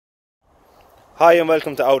Hi and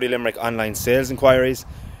welcome to Audi Limerick online sales inquiries.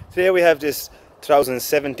 Today we have this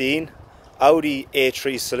 2017 Audi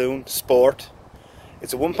A3 Saloon Sport.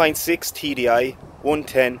 It's a 1.6 TDI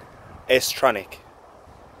 110 S-Tronic.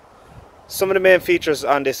 Some of the main features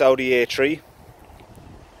on this Audi A3: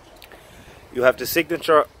 you have the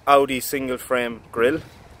signature Audi single frame grille,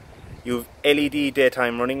 you have LED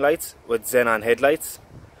daytime running lights with xenon headlights,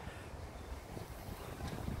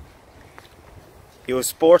 you have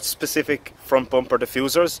sports specific front bumper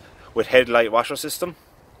diffusers with headlight washer system.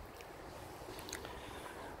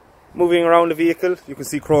 Moving around the vehicle, you can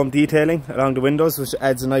see chrome detailing along the windows, which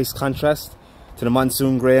adds a nice contrast to the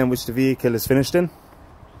monsoon grey in which the vehicle is finished in.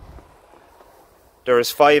 There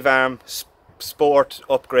is 5-arm sport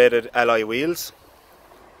upgraded alloy wheels.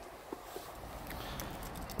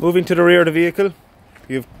 Moving to the rear of the vehicle,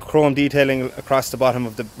 you have chrome detailing across the bottom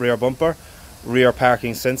of the rear bumper, rear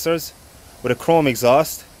parking sensors with a chrome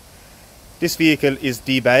exhaust. This vehicle is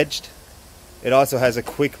debadged. It also has a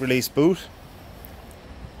quick release boot.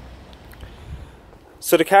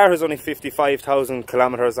 So the car has only 55,000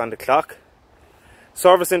 kilometers on the clock.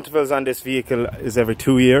 Service intervals on this vehicle is every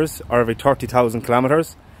 2 years or every 30,000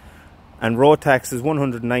 kilometers, and road tax is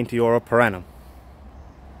 €190 per annum.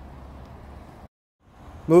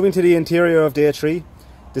 Moving to the interior of the A3,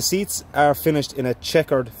 the seats are finished in a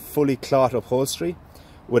checkered, fully cloth upholstery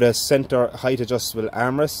with a centre height adjustable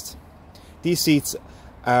armrest. These seats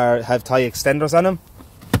have tie extenders on them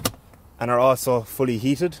and are also fully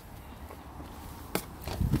heated.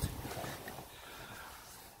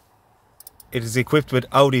 It is equipped with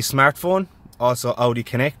Audi smartphone, also Audi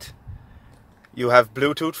Connect. You have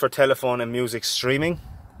Bluetooth for telephone and music streaming.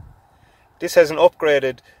 This has an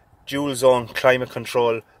upgraded dual zone climate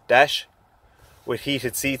control dash with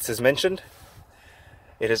heated seats as mentioned.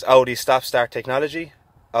 It has Audi stop start technology,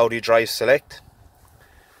 Audi Drive Select.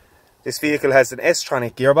 This vehicle has an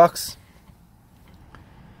S-Tronic gearbox.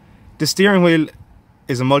 The steering wheel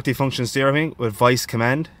is a multifunction steering wheel with voice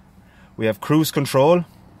command. We have cruise control,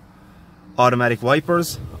 automatic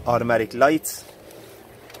wipers, automatic lights,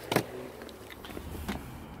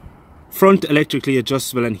 front electrically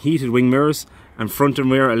adjustable and heated wing mirrors, and front and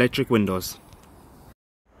rear electric windows.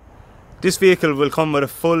 This vehicle will come with a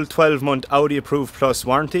full 12-month Audi Approved Plus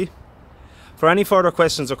warranty. For any further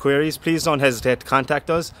questions or queries, please don't hesitate to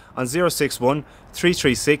contact us on 061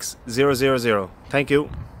 336 000. Thank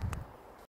you.